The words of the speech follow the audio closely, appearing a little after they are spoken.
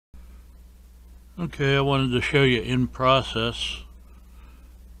Okay, I wanted to show you in process,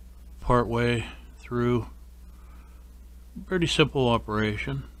 part way through. Pretty simple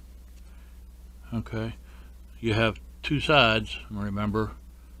operation. Okay, you have two sides, remember,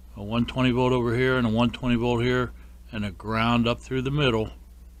 a 120 volt over here and a 120 volt here, and a ground up through the middle.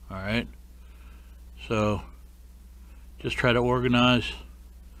 Alright, so just try to organize,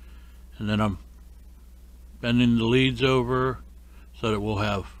 and then I'm bending the leads over so that we'll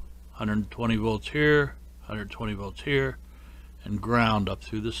have 120 volts here, 120 volts here, and ground up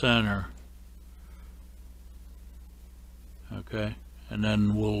through the center. Okay, and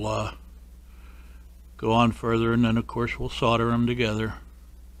then we'll go on further, and then of course we'll solder them together.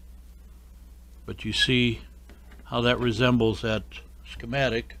 But you see how that resembles that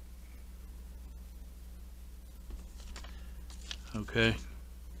schematic. Okay,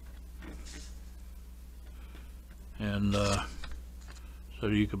 and so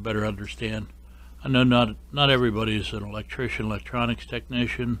you can better understand. I know not everybody is an electrician, electronics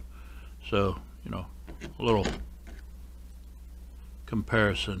technician, so you know, a little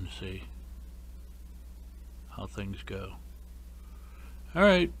comparison, see how things go. All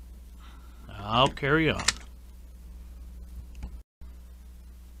right, I'll carry on.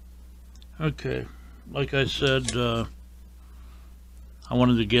 Okay, like I said, I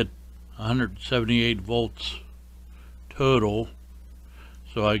wanted to get 178 volts total,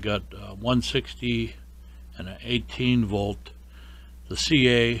 so I got 160 and an 18 volt. The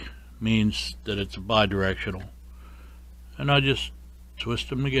CA means that it's bidirectional, and I just twist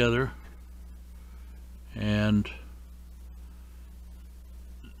them together, and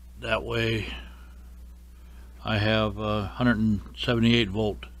that way I have 178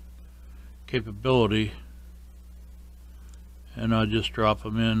 volt capability, and I just drop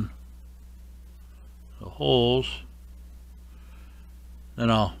them in the holes.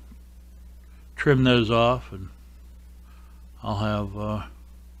 Then I'll trim those off, and I'll have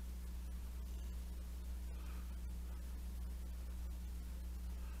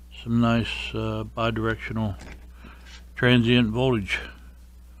some nice bidirectional transient voltage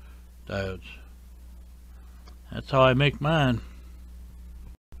diodes. That's how I make mine.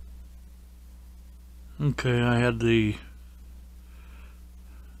 Okay, I had the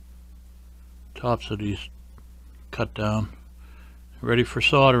tops of these cut down, ready for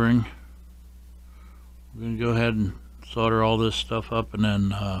soldering. We're going to go ahead and solder all this stuff up, and then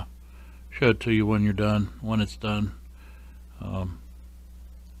show it to you when you're done, when it's done.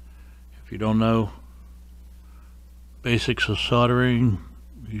 If you don't know basics of soldering,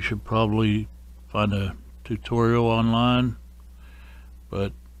 you should probably find a tutorial online,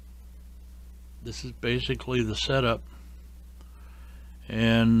 but this is basically the setup,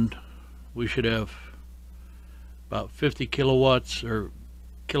 and we should have about 50 kilowatts or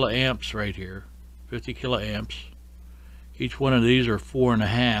kiloamps right here. 50 kiloamps. Each one of these are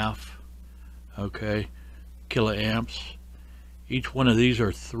 4.5, okay, kiloamps. Each one of these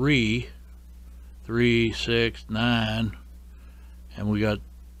are 3, 6, 9, and we got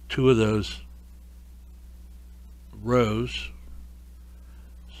 2 of those rows,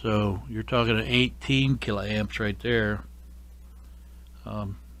 so you're talking 18 kiloamps right there.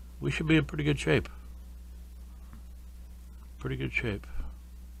 We should be in pretty good shape. Pretty good shape.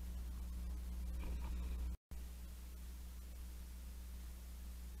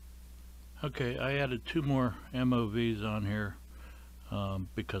 Okay, I added 2 more MOVs on here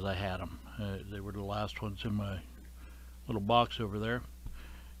because I had them. They were the last ones in my little box over there.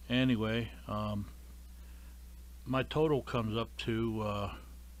 Anyway, my total comes up to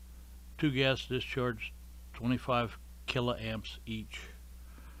 2 gas discharge, 25 kiloamps each.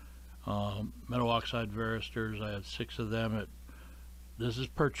 Metal oxide varistors, I have 6 of them. This is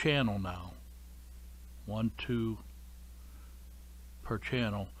per channel now, 1, 2 per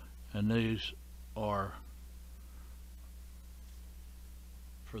channel, and these are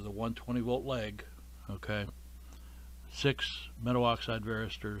for the 120 volt leg. Okay, 6 metal oxide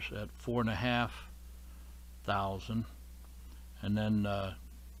varistors at 4,500, and then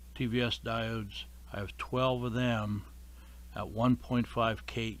TVS diodes, I have 12 of them at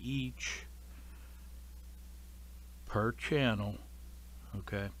 1.5K each per channel.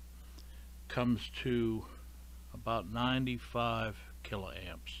 Okay, comes to about 95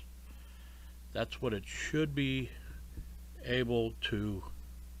 kiloamps. That's what it should be able to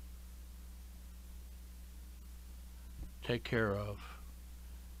take care of,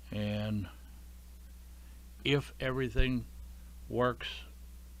 and if everything works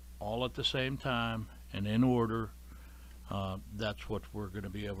all at the same time and in order, that's what we're going to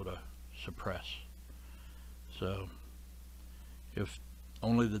be able to suppress. So if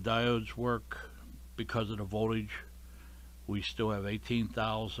only the diodes work because of the voltage, we still have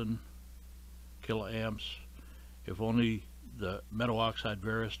 18,000 kiloamps. If only the metal oxide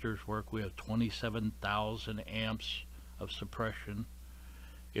varistors work, we have 27,000 amps of suppression.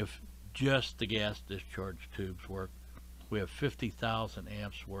 If just the gas discharge tubes work, we have 50,000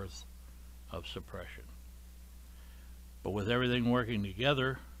 amps worth of suppression. But with everything working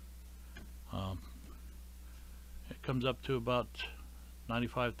together, it comes up to about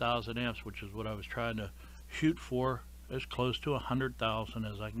 95,000 amps, which is what I was trying to shoot for, as close to 100,000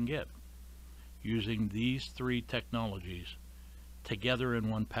 as I can get, using these three technologies together in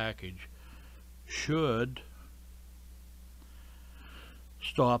one package. Should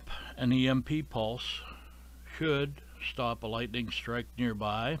stop an EMP pulse, should stop a lightning strike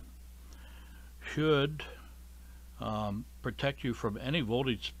nearby, should protect you from any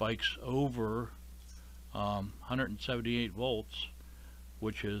voltage spikes over 178 volts,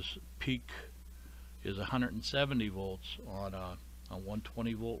 which is peak is 170 volts on a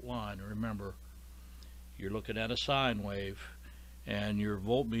 120 volt line. Remember, you're looking at a sine wave, and your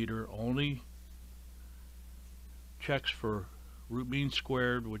voltmeter only checks for root mean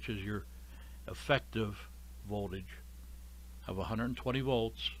squared, which is your effective voltage of 120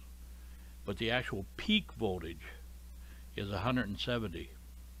 volts, but the actual peak voltage is 170,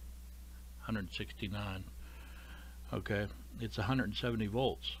 169. Okay, it's 170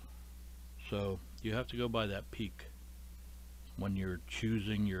 volts. So you have to go by that peak when you're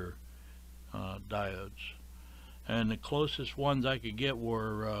choosing your diodes. And the closest ones I could get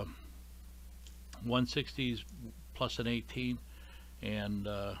were 160s plus an 18, and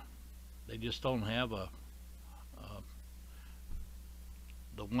they just don't have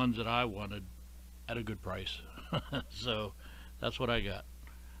the ones that I wanted at a good price. So that's what I got,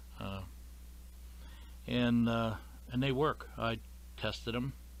 and they work. I tested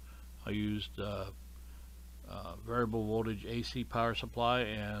them. I used variable voltage AC power supply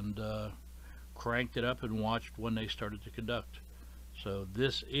and cranked it up and watched when they started to conduct. So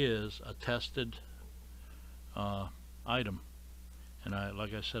this is a tested item, and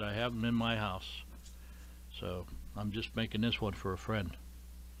like I said, I have them in my house, so I'm just making this one for a friend.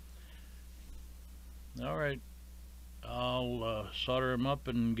 Alright, I'll solder them up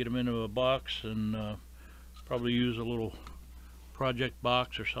and get them into a box, and probably use a little project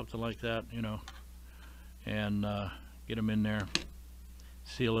box or something like that, you know, and get them in there,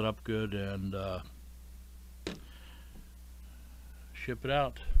 seal it up good, and ship it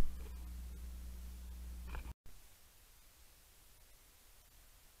out.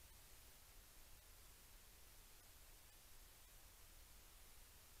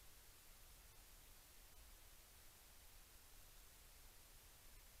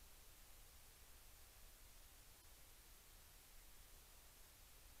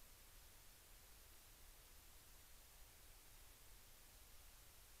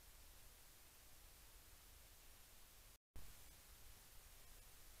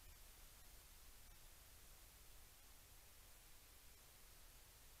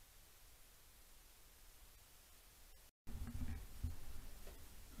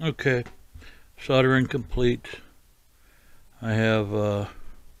 Okay, soldering complete. I have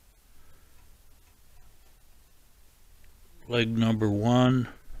leg number 1,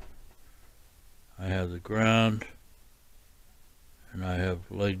 I have the ground, and I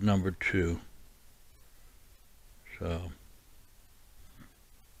have leg number 2. So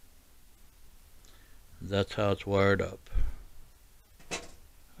that's how it's wired up.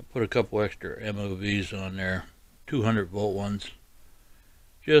 I put a couple extra MOVs on there, 200 volt ones,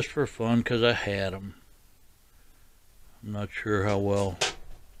 just for fun, because I had them. I'm not sure how well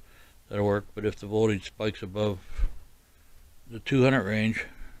that'll work, but if the voltage spikes above the 200 range,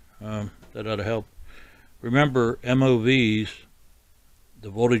 that ought to help. Remember, MOVs, the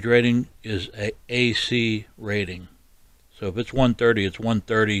voltage rating is a AC rating. So if it's 130, it's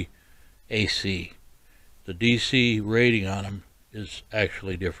 130 AC. The DC rating on them is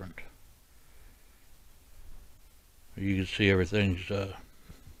actually different. You can see everything's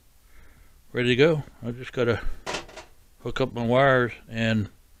ready to go. I just got to hook up my wires, and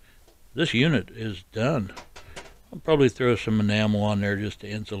this unit is done. I'll probably throw some enamel on there just to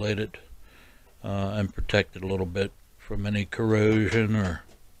insulate it and protect it a little bit from any corrosion or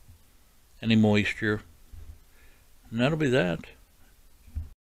any moisture. And that'll be that.